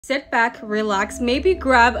Sit back, relax, maybe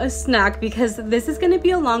grab a snack because this is going to be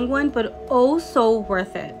a long one, but oh so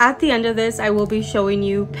worth it. At the end of this, I will be showing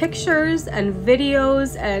you pictures and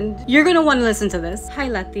videos and you're going to want to listen to this. Hi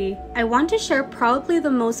Letty. I want to share probably the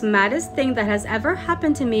most maddest thing that has ever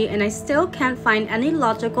happened to me, and I still can't find any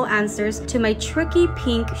logical answers to my tricky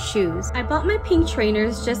pink shoes. I bought my pink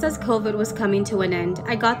trainers just as COVID was coming to an end.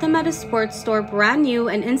 I got them at a sports store brand new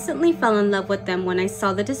and instantly fell in love with them when I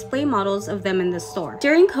saw the display models of them in the store.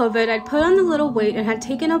 During COVID, I'd put on a little weight and had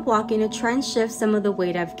taken up walking to try and shift some of the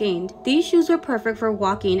weight I've gained. These shoes were perfect for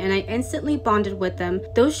walking and I instantly bonded with them,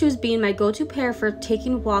 those shoes being my go-to pair for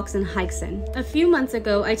taking walks and hikes in. A few months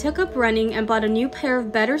ago, I took up running and bought a new pair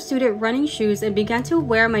of better suited running shoes and began to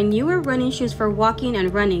wear my newer running shoes for walking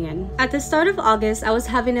and running in. At the start of August, I was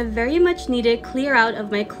having a very much needed clear out of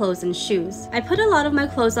my clothes and shoes. I put a lot of my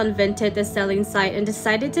clothes on Vinted, the selling site, and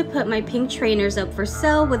decided to put my pink trainers up for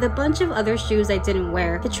sale with a bunch of other shoes I didn't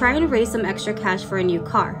wear to try and raise some extra cash for a new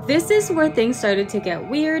car. This is where things started to get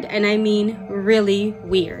weird, and I mean really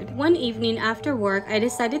weird. One evening after work, I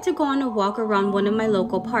decided to go on a walk around one of my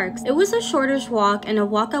local parks. It was a shortish walk and a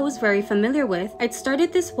walk I was very familiar with. I'd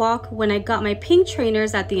started this walk when I got my pink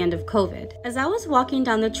trainers at the end of COVID. As I was walking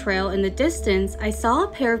down the trail in the distance, I saw a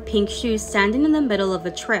pair of pink shoes standing in the middle of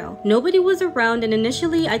the trail. Nobody was around, and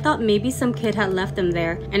initially I thought maybe some kid had left them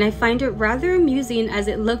there, and I find it rather amusing as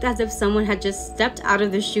it looked as if someone had just stepped out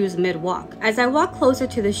of the shoes mid-walk. As I walked closer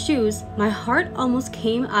to the shoes, my heart almost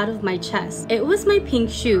came out of my chest. It was my pink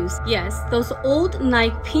shoes. Yes, those old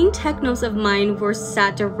Nike pink technos of mine were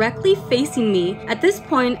sat directly facing me. At this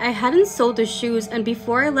point, I hadn't sold the shoes, and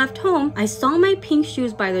before I left home, I saw my pink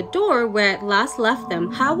shoes by the door where I'd last left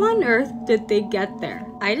them. How on earth did they get there?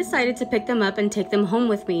 I decided to pick them up and take them home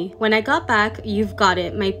with me. When I got back, you've got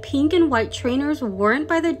it, my pink and white trainers weren't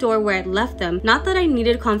by the door where I'd left them. Not that I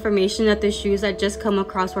needed confirmation that the shoes I'd just come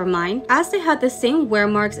across were mine, as they had the same wear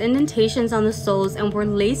marks, indentations on the soles, and were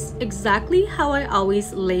laced exactly how I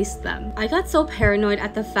always laced them. I got so paranoid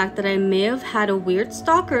at the fact that I may have had a weird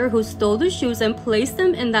stalker who stole the shoes and placed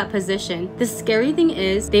them in that position. The scary thing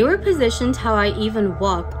is, they were positioned how I even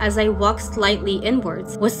walked, as I walked slightly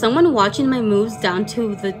inwards. Was someone watching my moves down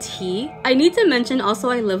to the T? I need to mention also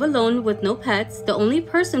I live alone with no pets. The only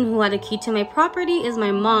person who had a key to my property is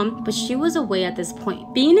my mom, but she was away at this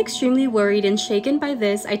point. Being extremely worried and shaken by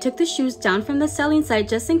this, I took the shoes down from the selling site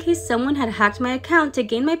just in case someone had hacked my account to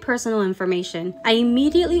gain my personal information. I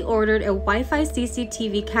immediately ordered a Wi-Fi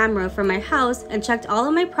CCTV camera for my house and checked all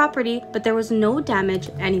of my property, but there was no damage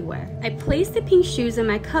anywhere. I placed the pink shoes in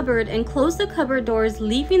my cupboard and closed the cupboard doors,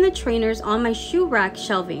 leaving the trainers on my shoe rack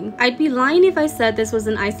shelving. I'd be lying if I said this was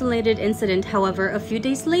an isolated incident. However, a few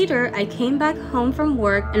days later, I came back home from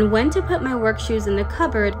work and went to put my work shoes in the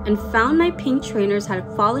cupboard and found my pink trainers had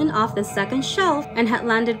fallen off the second shelf and had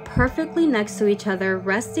landed perfectly next to each other,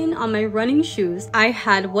 resting on my running shoes. I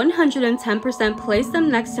had 110% placed them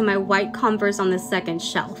next to my white Converse on the second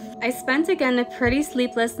shelf. I spent again a pretty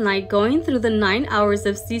sleepless night going through the 9 hours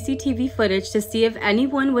of CCTV footage to see if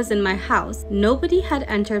anyone was in my house. Nobody had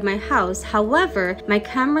entered my house. However, my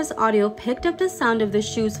camera's audio picked up the sound of the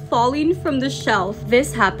shoes falling from the shelf.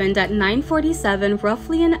 This happened at 9:47,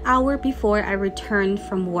 roughly an hour before I returned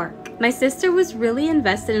from work. My sister was really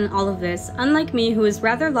invested in all of this, unlike me, who is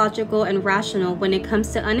rather logical and rational when it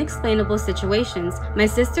comes to unexplainable situations. My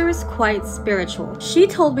sister is quite spiritual. She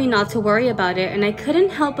told me not to worry about it, and I couldn't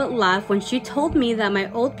help but laugh when she told me that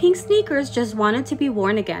my old pink sneakers just wanted to be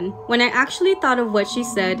worn again. When I actually thought of what she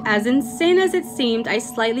said, as insane as it seemed, I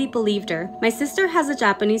slightly believed her. My sister has a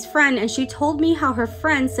Japanese friend, and she told me how her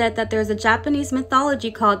friend said that there's a Japanese mythology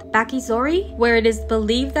called Bakizori, where it is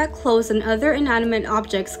believed that clothes and other inanimate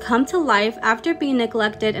objects come to life after being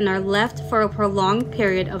neglected and are left for a prolonged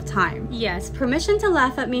period of time. Yes, permission to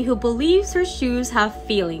laugh at me who believes her shoes have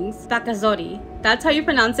feelings. Bakazori. That's how you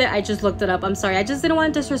pronounce it. I just looked it up. I'm sorry. I just didn't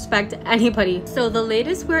want to disrespect anybody. So the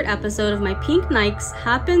latest weird episode of my pink Nikes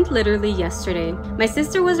happened literally yesterday. My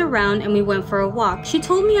sister was around and we went for a walk. She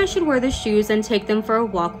told me I should wear the shoes and take them for a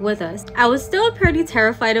walk with us. I was still pretty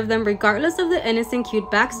terrified of them regardless of the innocent cute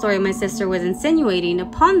backstory my sister was insinuating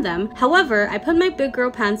upon them. However, I put my big girl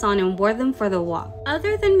pants on and wore them for the walk.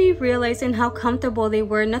 Other than me realizing how comfortable they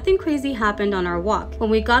were, nothing crazy happened on our walk. When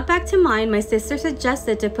we got back to mine, my sister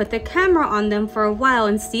suggested to put the camera on them for a while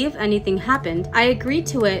and see if anything happened. I agreed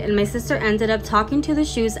to it, and my sister ended up talking to the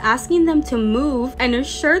shoes, asking them to move, and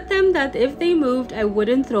assured them that if they moved, I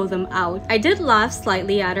wouldn't throw them out. I did laugh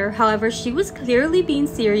slightly at her, however, she was clearly being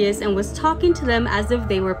serious and was talking to them as if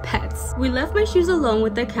they were pets. We left my shoes alone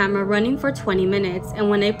with the camera running for 20 minutes, and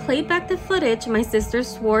when I played back the footage, my sister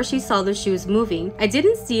swore she saw the shoes moving. I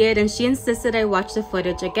didn't see it, and she insisted I watch the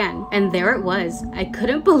footage again. And there it was. I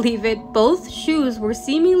couldn't believe it. Both shoes were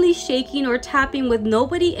seemingly shaking or tapping with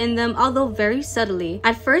nobody in them, although very subtly.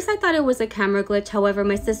 At first, I thought it was a camera glitch, however,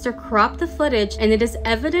 my sister cropped the footage, and it is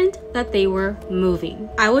evident that they were moving.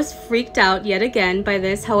 I was freaked out yet again by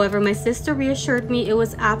this, however, my sister reassured me it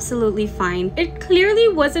was absolutely fine. It clearly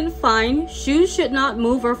wasn't fine. Shoes should not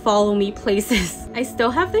move or follow me places. I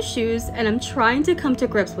still have the shoes, and I'm trying to come to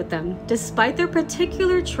grips with them. Despite their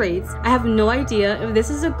particular traits, I have no idea if this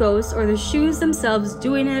is a ghost or the shoes themselves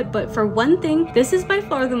doing it, but for one thing, this is by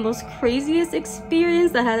far the most craziest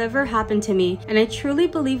experience that had ever happened to me, and I truly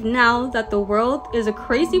believe now that the world is a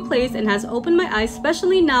crazy place and has opened my eyes,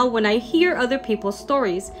 especially now when I hear other people's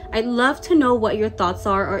stories. I'd love to know what your thoughts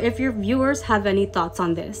are, or if your viewers have any thoughts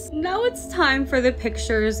on this. Now it's time for the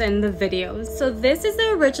pictures and the videos. So this is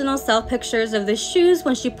the original self pictures of the shoes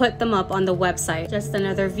when she put them up on the website. Just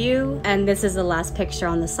another view, and this is the last picture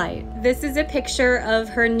on the site. This is a picture of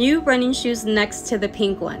her new running shoes next to the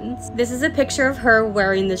pink ones. This is a picture of her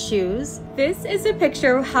wearing the shoes. This is a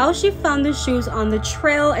picture of how she found the shoes on the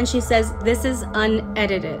trail, and she says this is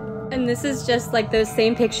unedited. And this is just like the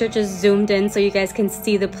same picture, just zoomed in so you guys can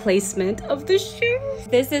see the placement of the shoes.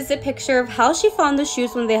 This is a picture of how she found the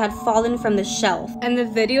shoes when they had fallen from the shelf. And the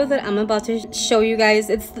video that I'm about to show you guys,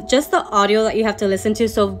 it's just the audio that you have to listen to,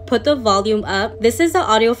 so put the volume up. This is the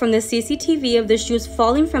audio from the CCTV of the shoes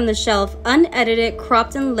falling from the shelf, unedited,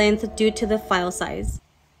 cropped in length due to the file size.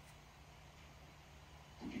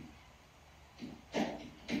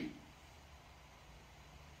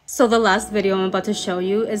 So the last video I'm about to show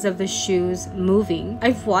you is of the shoes moving.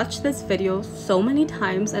 I've watched this video so many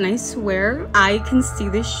times and I swear I can see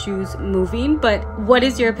the shoes moving, but what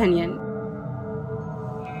is your opinion?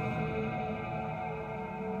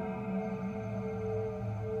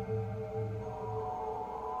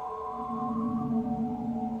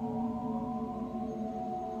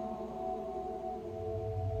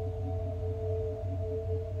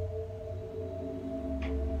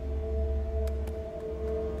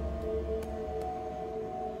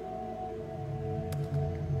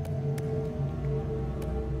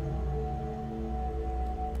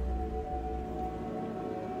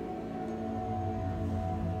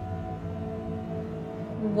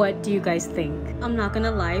 What do you guys think? I'm not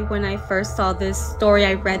gonna lie, when I first saw this story,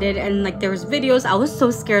 I read it and like there was videos, I was so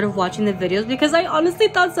scared of watching the videos because I honestly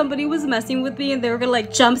thought somebody was messing with me and they were gonna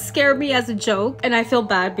like jump scare me as a joke. And I feel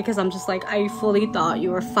bad because I'm just like, I fully thought you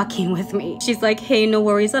were fucking with me. She's like, hey, no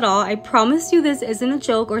worries at all. I promise you this isn't a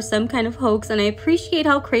joke or some kind of hoax, and I appreciate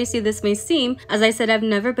how crazy this may seem. As I said, I've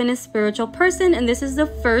never been a spiritual person and this is the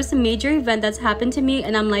first major event that's happened to me,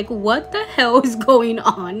 and I'm like, what the hell is going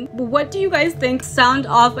on? What do you guys think? Sound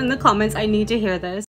off in the comments. I need to hear this.